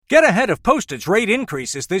Get ahead of postage rate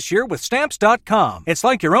increases this year with Stamps.com. It's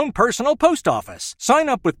like your own personal post office. Sign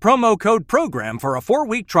up with promo code PROGRAM for a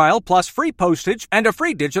 4-week trial plus free postage and a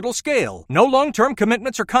free digital scale. No long-term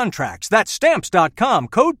commitments or contracts. That's Stamps.com,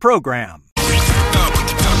 code PROGRAM. For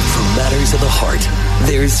matters of the heart,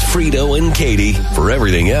 there's Frito and Katie. For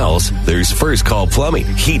everything else, there's First Call Plumbing,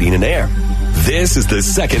 Heating and Air. This is the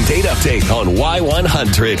second date update on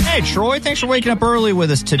Y100. Hey, Troy, thanks for waking up early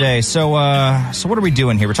with us today. So what are we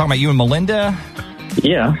doing here? We're talking about you and Melinda?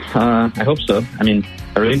 Yeah, I hope so. I mean,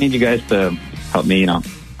 I really need you guys to help me,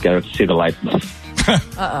 get her to see the light.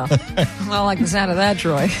 Uh-oh. I don't like the sound of that,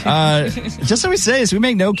 Troy. Just so we say this, we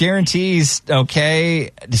make no guarantees,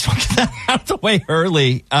 okay? Just want to get that out of the way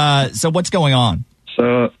early. So what's going on?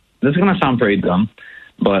 So this is going to sound pretty dumb,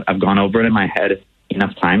 but I've gone over it in my head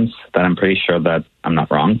enough times that I'm pretty sure that I'm not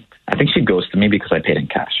wrong. I think she ghosted me because I paid in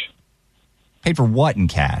cash. Paid for what in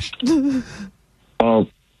cash? Well,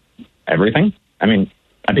 everything. I mean,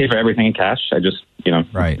 I pay for everything in cash. I just,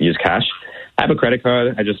 use cash. I have a credit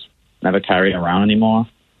card. I just never carry it around anymore.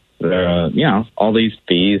 There are, all these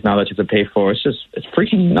fees now that you have to pay for. It's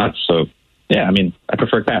freaking nuts. So, yeah, I mean, I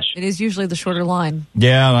prefer cash. It is usually the shorter line.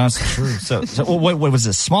 Yeah, that's true. So what was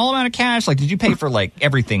a small amount of cash? Like, did you pay for,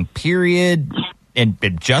 everything, period, and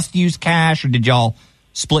just use cash? Or did y'all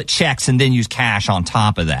split checks and then use cash on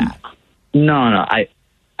top of that? No. I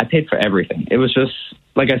paid for everything. It was just,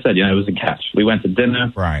 like I said, it was in cash. We went to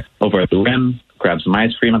dinner over at the Rim, grabbed some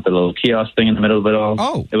ice cream at the little kiosk thing in the middle of it all.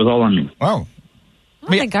 Oh. It was all on me. Oh. I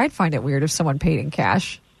don't think I'd find it weird if someone paid in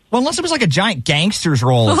cash. Well, unless it was like a giant gangster's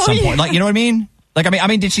role at some point. Like, you know what I mean? Like, I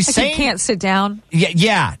mean, did she say... You can't sit down?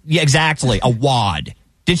 Yeah, exactly. A wad.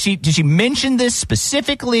 Did she mention this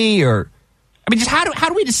specifically, or... I mean, just how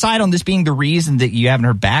do we decide on this being the reason that you haven't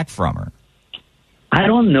heard back from her? I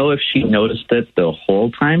don't know if she noticed it the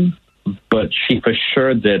whole time, but she for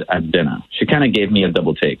sure did at dinner. She kind of gave me a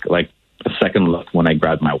double take, like a second look when I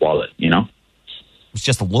grabbed my wallet, It was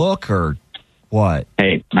just a look, or what?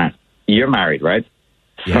 Hey, Matt, you're married, right?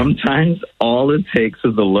 Yeah. Sometimes all it takes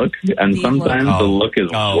is a look, and sometimes the look is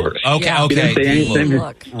worse. Okay, yeah. okay. She didn't say anything.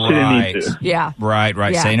 Look. She didn't need to. Yeah. Right.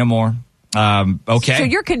 Yeah. Say no more. Okay. So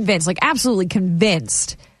you're convinced, absolutely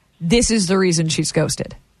convinced, this is the reason she's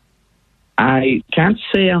ghosted? I can't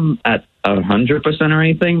say I'm at 100% or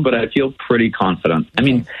anything, but I feel pretty confident. I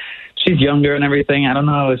mean, she's younger and everything. I don't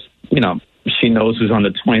know if, she knows who's on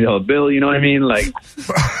the $20 bill, you know what I mean? Like,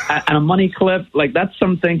 and a money clip, that's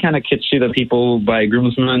something kind of kitschy that people buy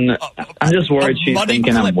groomsmen. I'm just worried she's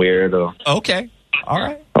thinking clip. I'm weird. Or, okay. All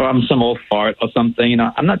right. Or I'm some old fart or something.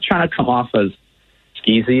 I'm not trying to come off as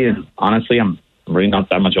skeezy, and honestly, I'm really not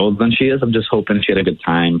that much older than she is. I'm just hoping she had a good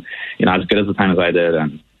time, as good as the time as I did,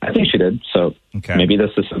 and I think she did. So maybe this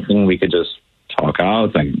is something we could just talk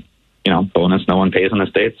out, and bonus, no one pays on the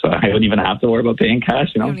state, so I wouldn't even have to worry about paying cash.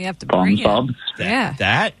 You don't have to bring it.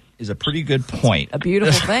 That is a pretty good point. A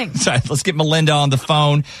beautiful thing. So let's get Melinda on the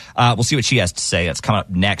phone. We'll see what she has to say. That's coming up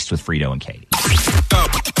next with Frito and Katie.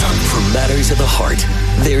 For matters of the heart,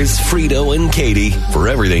 there's Frito and Katie. For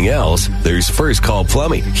everything else, there's First Call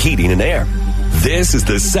Plumbing, Heating and Air. This is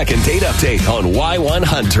the second date update on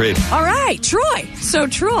Y100. All right, Troy. So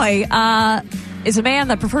Troy is a man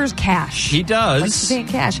that prefers cash. He does. Likes to pay in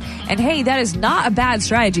cash. And hey, that is not a bad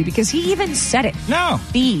strategy because he even said it. No.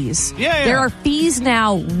 Fees. Yeah. There are fees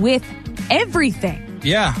now with everything.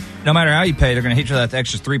 Yeah. No matter how you pay, they're going to hit you that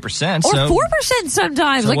extra 3%. Or 4%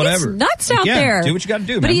 sometimes. So whatever. It's nuts out there. Do what you got to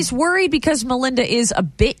do, man. But he's worried because Melinda is a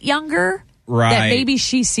bit younger. Right. That maybe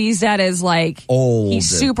she sees that as old. He's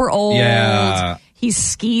super old. Yeah. He's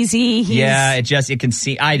skeezy. It can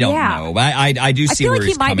see. I don't know. I do see where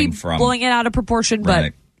he's coming from. I feel like he might be blowing it out of proportion,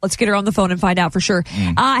 but let's get her on the phone and find out for sure.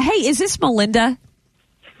 Hey, is this Melinda?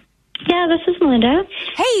 Yeah, this is Melinda.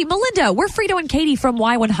 Hey, Melinda, we're Frito and Katie from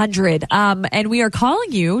Y100, and we are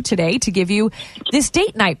calling you today to give you this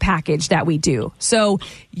date night package that we do. So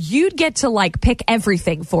you'd get to pick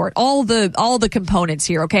everything for it, all the components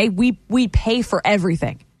here. Okay, we pay for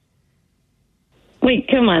everything. Wait,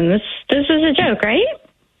 come on, this is a joke, right?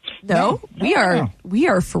 No, we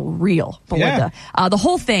are for real, Melinda. Yeah. The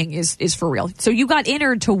whole thing is for real. So you got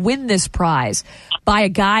entered to win this prize by a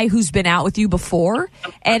guy who's been out with you before,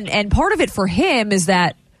 and part of it for him is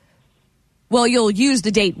that, well, you'll use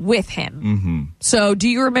the date with him. Mm-hmm. So do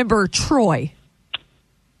you remember Troy?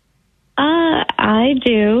 I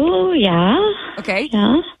do. Yeah. Okay.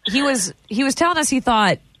 Yeah. He was telling us he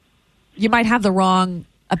thought you might have the wrong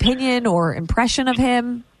opinion or impression of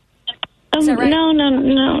him. Is that right?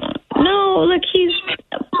 No. Look, he's,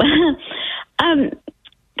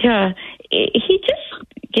 he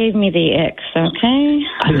gave me the icks, okay?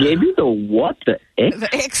 I gave you the what? The icks?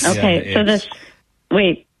 The icks. Okay, Yeah,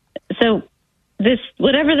 so this,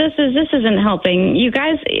 whatever this isn't helping. You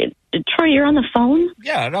guys, Troy, you're on the phone?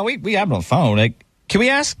 Yeah, no, we have him on the phone. Like, can we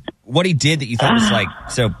ask what he did that you thought was like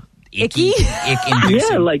so Icky?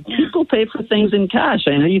 Yeah, like people pay for things in cash.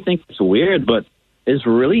 I know you think it's weird, but it's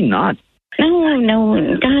really not.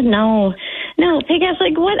 No, God, no. No, Pig ass,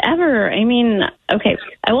 like, whatever. I mean, okay,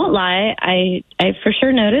 I won't lie. I for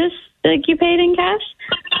sure noticed, like, you paid in cash,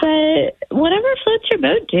 but whatever floats your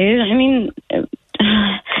boat, dude. I mean,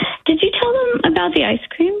 did you tell them about the ice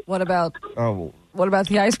cream? What about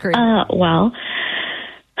the ice cream? Well,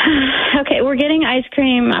 okay, we're getting ice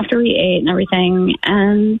cream after we ate and everything,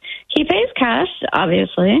 and he pays cash,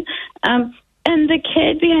 obviously. And the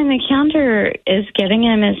kid behind the counter is giving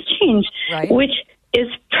him his change, Right. which is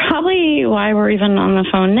probably why we're even on the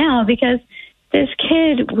phone now, because this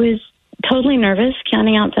kid was totally nervous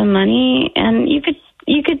counting out the money, and you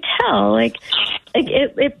could tell, like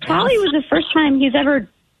it probably was the first time he's ever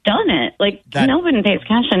done it. Like, nobody pays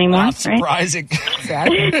cash anymore, Not surprising.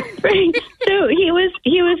 Exactly. right? So he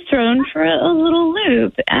was thrown for a little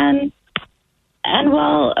loop, and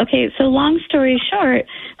well, okay, so long story short,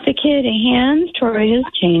 the kid hands Troy his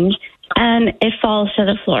change, and it falls to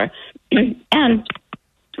the floor. And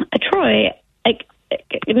Troy, like,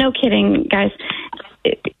 no kidding, guys,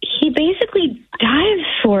 he basically dives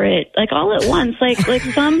for it, like, all at once, like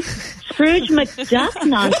some Scrooge McDuck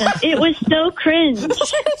nonsense. It was so cringe.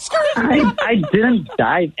 I didn't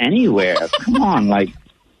dive anywhere. Come on, like,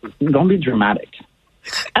 don't be dramatic.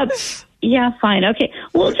 Yeah, fine. Okay.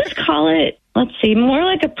 We'll just call it, let's see, more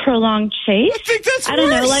like a prolonged chase. I think that's I don't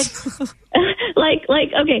know, worse.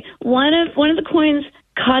 like, okay, one of the coins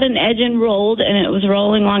caught an edge and rolled, and it was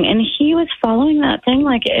rolling along, and he was following that thing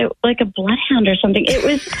like a bloodhound or something. It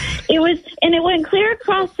was, and it went clear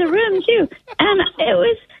across the room too. And it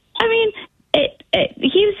was, I mean,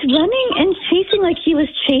 he was running and chasing like he was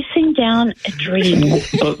chasing down a dream.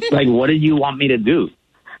 So, like, what did you want me to do?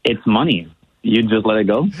 It's money. You just let it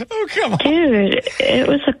go? Oh, come on. Dude, it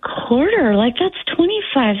was a quarter. Like, that's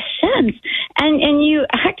 25 cents. And you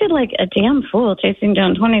acted like a damn fool chasing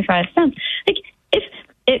down 25 cents. Like,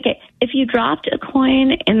 if you dropped a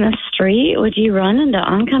coin in the street, would you run into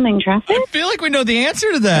oncoming traffic? I feel like we know the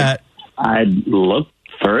answer to that. I'd look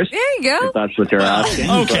first. There you go. If that's what you're asking.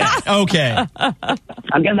 Okay.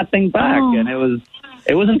 I'm getting that thing back, and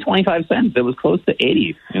it wasn't 25 cents. It was close to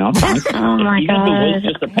 80. You know, Oh my even if it was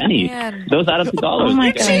God. just a penny, Man. those add up to dollars. Oh my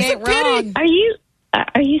Okay. God. Ain't wrong.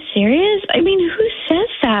 Are you serious? I mean, who says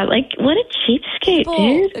that? Like, what a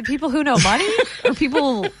cheapskate, dude. People who know money, or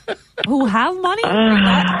people who have money.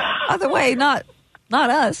 Either way, not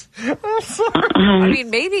us. I mean,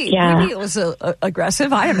 maybe it was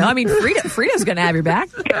aggressive. I don't know. I mean, Frida's going to have your back.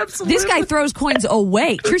 Absolutely. This guy throws coins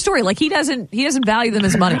away. True story. Like, he doesn't value them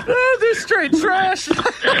as money. They're straight trash. Don't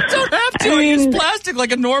have to. I use plastic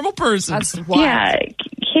like a normal person. That's wild. Yeah,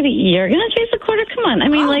 Kitty, you're going to chase a quarter? Come on. I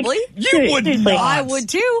mean, Probably. like... You would seriously, not. I would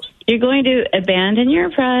too. You're going to abandon your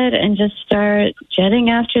pride and just start jetting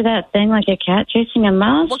after that thing like a cat chasing a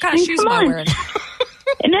mouse? What kind of shoes am I wearing?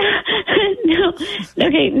 No,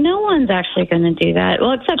 okay, no one's actually going to do that.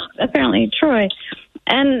 Well, except apparently Troy.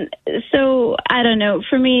 And so, I don't know.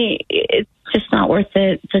 For me, it's just not worth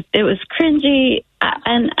it. It was cringy.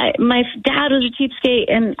 My dad was a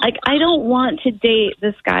cheapskate, and like, I don't want to date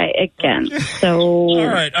this guy again. So, All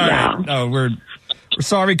right. yeah. No, we're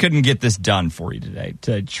sorry we couldn't get this done for you today,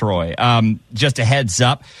 to Troy. Just a heads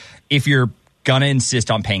up, if you're gonna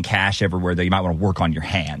insist on paying cash everywhere, though, you might want to work on your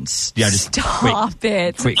hands. Yeah, just Stop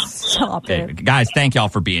it. Quick. Stop it. Guys, thank y'all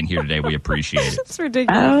for being here today. We appreciate it. It's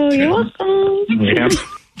ridiculous. Oh, you're welcome. Yeah.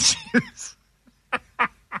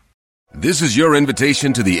 This is your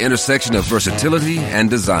invitation to the intersection of versatility and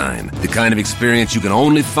design. The kind of experience you can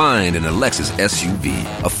only find in a Lexus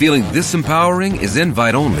SUV. A feeling this empowering is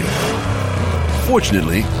invite only.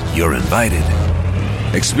 Fortunately, you're invited.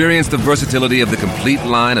 Experience the versatility of the complete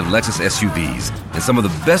line of Lexus SUVs and some of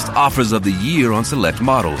the best offers of the year on select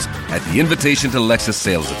models at the Invitation to Lexus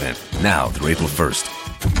sales event, now through April 1st.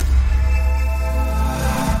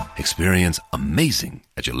 Experience amazing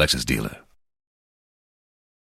at your Lexus dealer.